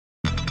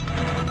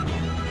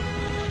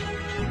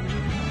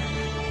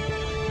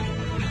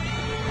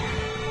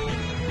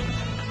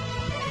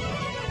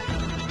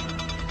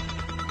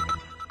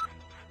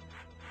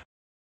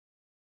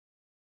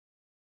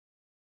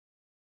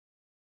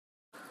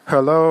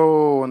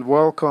Hello and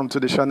welcome to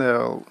the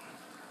channel.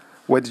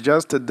 With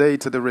just a day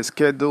to the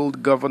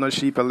rescheduled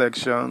governorship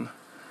election,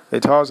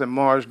 it has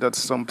emerged that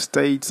some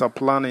states are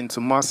planning to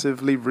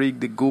massively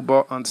rig the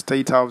Guber and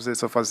State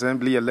Houses of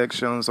Assembly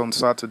elections on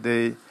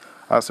Saturday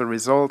as a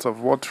result of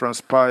what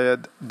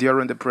transpired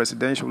during the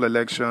presidential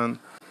election,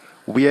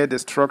 where the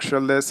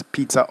structureless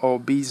Peter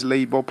Obi's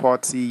Labour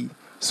Party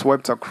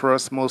swept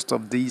across most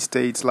of these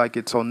states like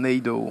a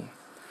tornado.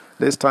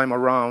 This time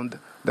around,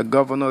 the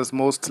governors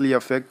mostly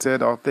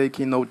affected are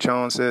taking no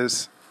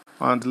chances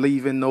and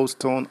leaving no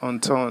stone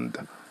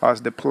unturned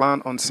as they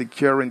plan on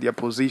securing their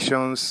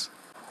positions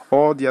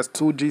or their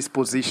stooges'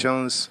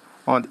 positions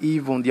and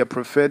even their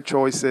preferred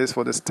choices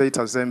for the state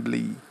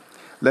assembly.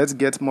 Let's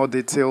get more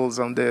details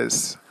on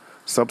this.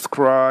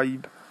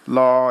 Subscribe,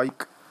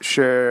 like,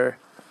 share,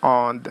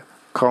 and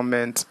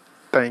comment.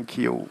 Thank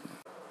you.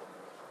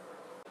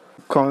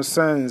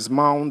 Concerns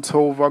mount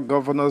over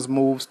governor's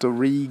moves to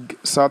rig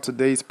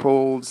Saturday's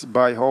polls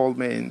by all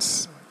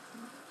means.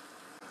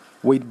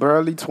 With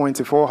barely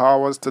 24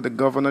 hours to the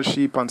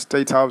governorship and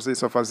state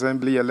houses of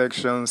assembly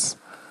elections,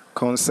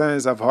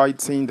 concerns have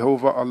heightened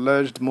over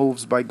alleged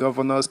moves by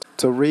governors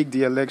to rig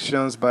the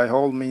elections by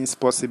all means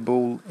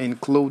possible,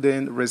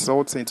 including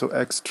resorting to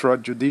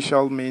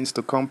extrajudicial means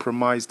to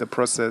compromise the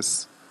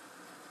process.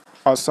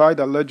 Aside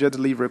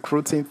allegedly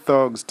recruiting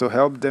thugs to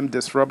help them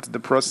disrupt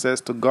the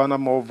process to garner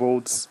more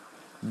votes,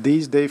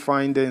 these day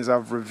findings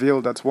have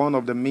revealed that one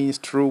of the means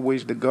through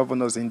which the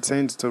governors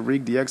intend to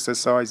rig the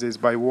exercise is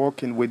by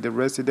working with the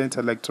resident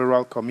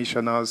electoral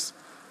commissioners,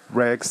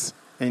 RECs,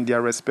 in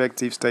their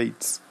respective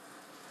states.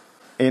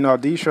 In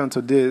addition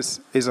to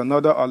this is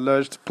another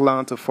alleged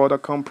plan to further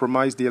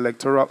compromise the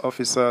electoral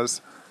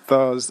officers,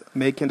 thus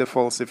making the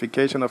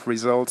falsification of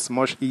results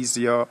much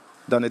easier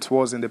than it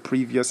was in the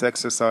previous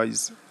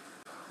exercise.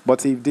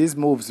 But if these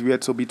moves were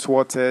to be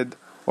thwarted,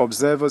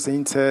 observers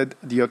hinted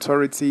the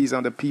authorities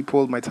and the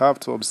people might have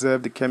to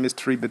observe the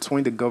chemistry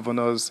between the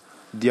governors,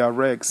 their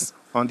RECs,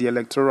 and the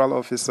electoral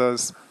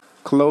officers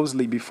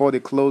closely before they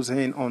close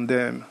in on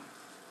them.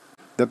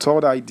 The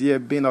third idea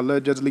being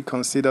allegedly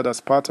considered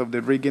as part of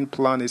the rigging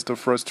plan is to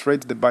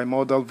frustrate the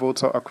bimodal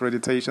voter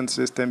accreditation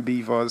system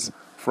BVAS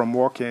from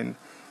working,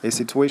 a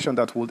situation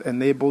that would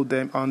enable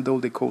them handle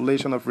the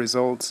collation of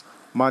results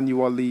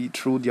manually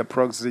through their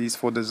proxies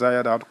for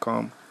desired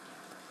outcome.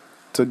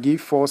 To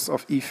give force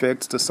of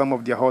effect to some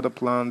of their other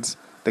plans,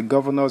 the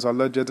governors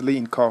allegedly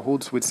in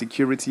cahoots with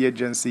security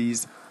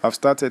agencies have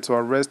started to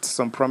arrest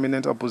some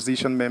prominent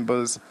opposition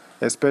members,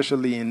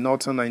 especially in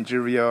northern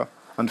Nigeria,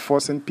 and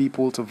forcing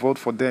people to vote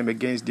for them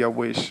against their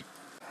wish.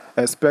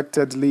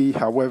 Expectedly,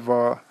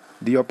 however,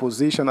 the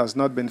opposition has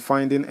not been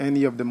finding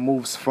any of the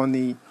moves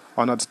funny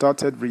and had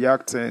started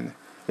reacting,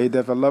 a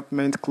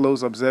development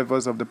close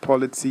observers of the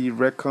polity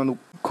reckon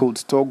could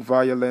stoke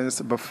violence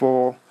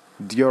before,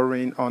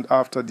 during, and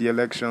after the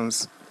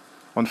elections.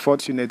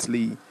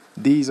 Unfortunately,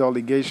 these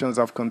allegations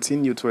have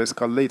continued to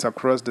escalate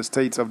across the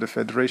states of the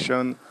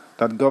Federation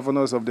that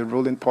governors of the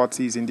ruling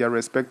parties in their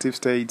respective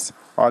states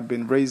had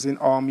been raising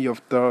army of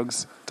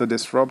thugs to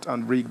disrupt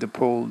and rig the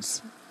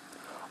polls.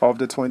 Of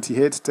the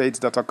 28 states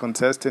that are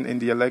contesting in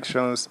the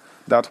elections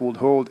that would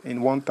hold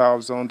in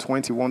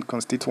 1,021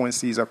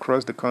 constituencies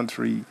across the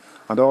country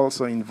and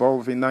also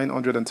involving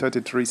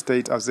 933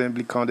 state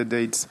assembly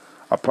candidates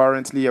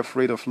apparently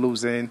afraid of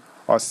losing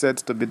are said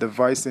to be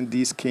devising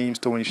these schemes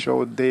to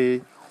ensure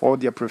they or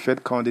their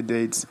preferred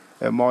candidates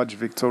emerge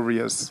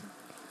victorious.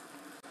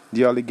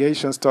 The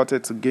allegations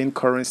started to gain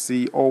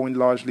currency owing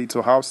largely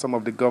to how some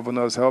of the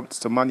governors helped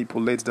to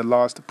manipulate the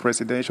last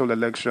presidential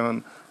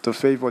election to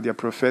favor their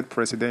preferred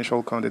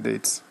presidential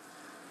candidates.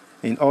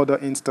 In other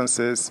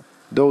instances,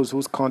 those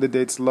whose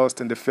candidates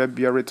lost in the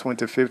February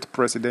 25th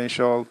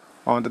presidential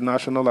and the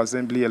National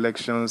Assembly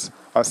elections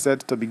are said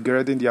to be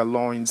girding their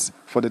loins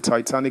for the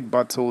titanic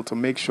battle to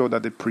make sure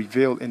that they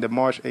prevail in the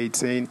March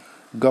 18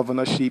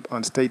 governorship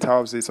and state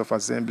houses of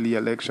assembly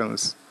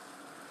elections.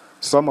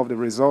 Some of the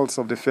results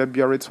of the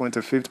February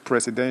 25th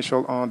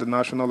presidential and the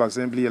National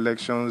Assembly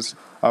elections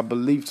are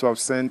believed to have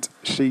sent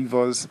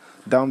shivers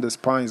down the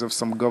spines of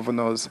some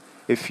governors,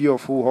 a few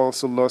of who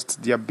also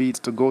lost their bid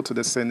to go to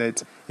the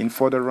Senate in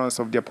furtherance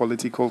of their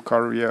political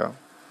career.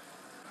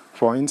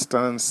 For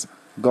instance,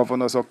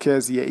 Governors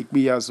Okezie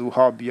Ikpeazu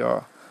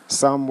Abia,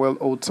 Samuel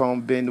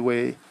Otom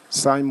Benue,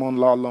 Simon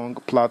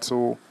Lalong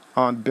Plateau,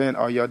 and Ben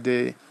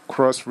Ayade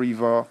Cross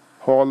River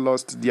all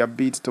lost their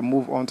bid to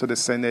move on to the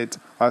Senate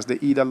as they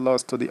either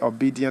lost to the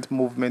Obedient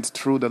Movement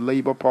through the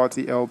Labour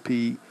Party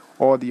LP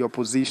or the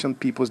opposition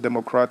People's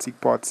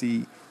Democratic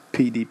Party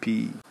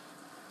PDP.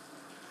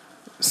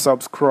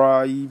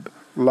 Subscribe,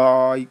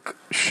 like,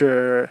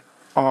 share,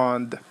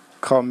 and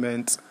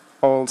comment.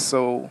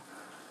 Also,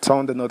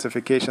 turn the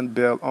notification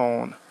bell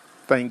on.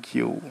 Thank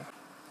you.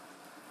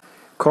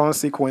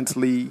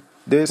 Consequently,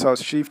 this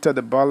has shifted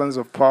the balance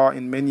of power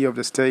in many of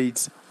the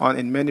states and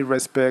in many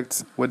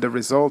respects, with the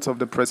result of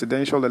the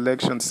presidential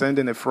election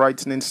sending a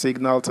frightening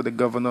signal to the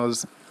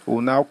governors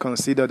who now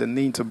consider the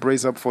need to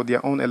brace up for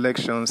their own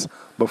elections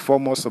before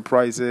more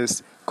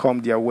surprises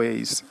come their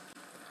ways.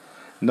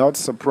 Not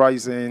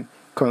surprising,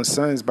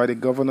 concerns by the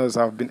governors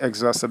have been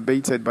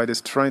exacerbated by the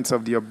strength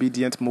of the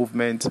obedient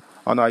movement,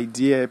 an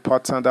idea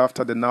patterned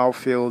after the now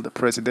failed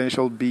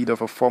presidential bid of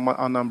a former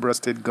Anambra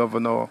State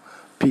Governor,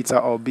 Peter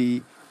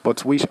Obi,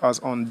 but which has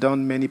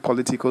undone many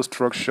political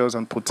structures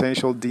and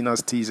potential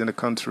dynasties in the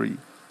country.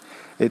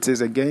 It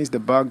is against the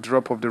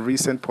backdrop of the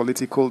recent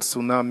political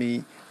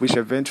tsunami which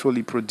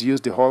eventually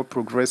produced the All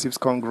Progressives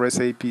Congress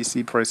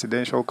APC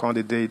presidential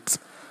candidate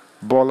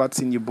Bola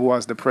Tinubu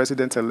as the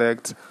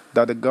president-elect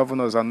that the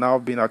governors are now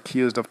being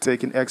accused of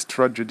taking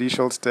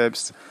extrajudicial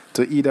steps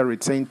to either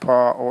retain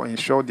power or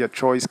ensure their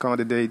choice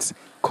candidates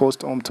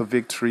coast home to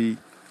victory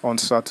on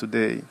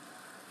Saturday.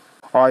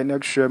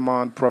 INEC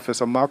Chairman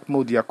Professor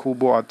Mahmood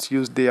Yakubu on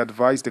Tuesday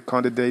advised the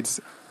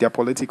candidates, their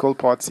political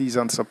parties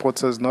and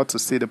supporters not to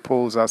see the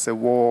polls as a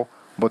war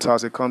but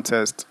as a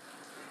contest.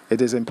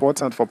 It is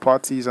important for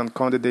parties and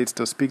candidates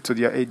to speak to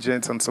their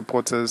agents and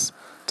supporters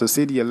to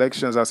see the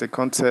elections as a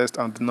contest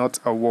and not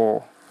a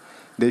war.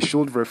 They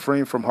should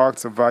refrain from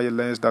acts of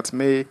violence that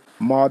may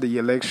mar the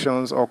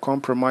elections or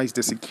compromise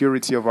the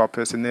security of our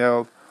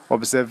personnel,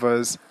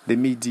 observers, the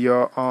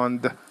media,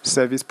 and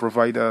service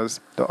providers,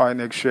 the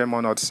INEC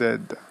chairman had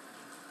said.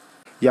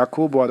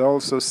 Yakubu had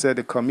also said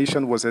the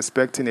commission was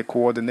expecting a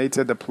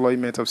coordinated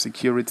deployment of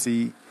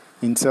security,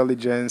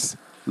 intelligence,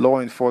 law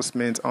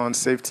enforcement, and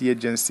safety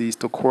agencies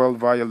to quell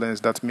violence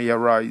that may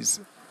arise.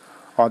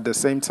 At the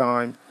same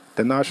time,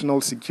 the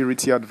National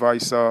Security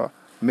Advisor,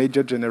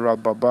 Major General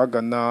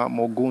Babagana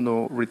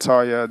Moguno,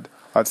 retired,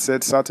 had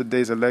said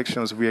Saturday's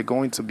elections were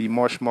going to be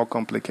much more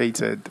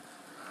complicated.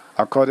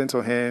 According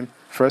to him,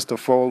 first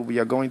of all, we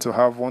are going to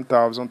have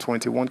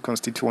 1,021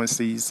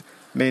 constituencies,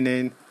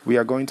 meaning we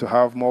are going to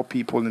have more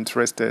people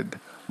interested,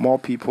 more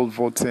people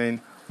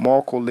voting,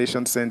 more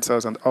collation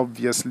centers, and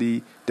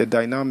obviously the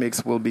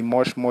dynamics will be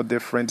much more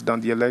different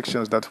than the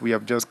elections that we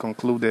have just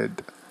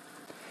concluded.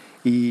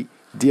 He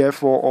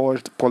therefore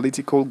urged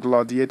political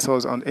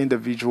gladiators and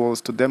individuals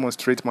to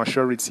demonstrate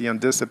maturity and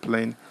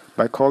discipline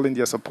by calling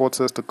their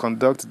supporters to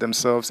conduct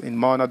themselves in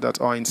manner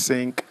that are in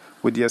sync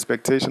with the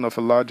expectation of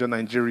a larger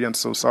Nigerian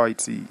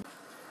society.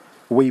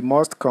 We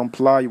must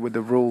comply with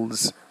the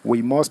rules.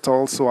 We must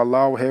also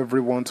allow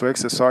everyone to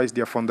exercise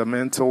their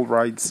fundamental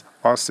rights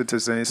as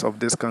citizens of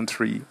this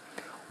country.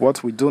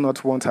 What we do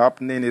not want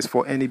happening is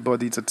for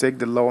anybody to take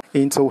the law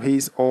into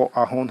his or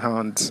her own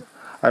hands.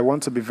 I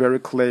want to be very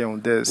clear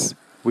on this.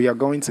 We are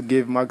going to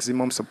give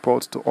maximum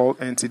support to all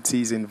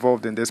entities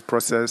involved in this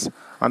process,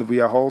 and we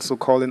are also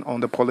calling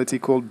on the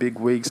political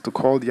bigwigs to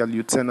call their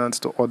lieutenants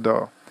to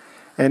order.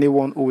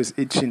 Anyone who is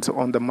itching to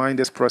undermine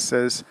this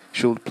process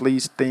should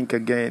please think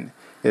again.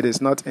 It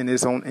is not in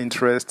his own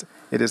interest.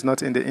 It is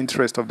not in the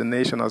interest of the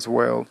nation as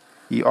well,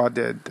 he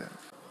added.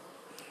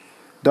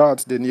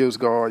 That's the news,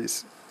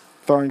 guys.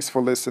 Thanks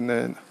for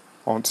listening.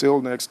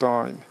 Until next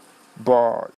time, bye.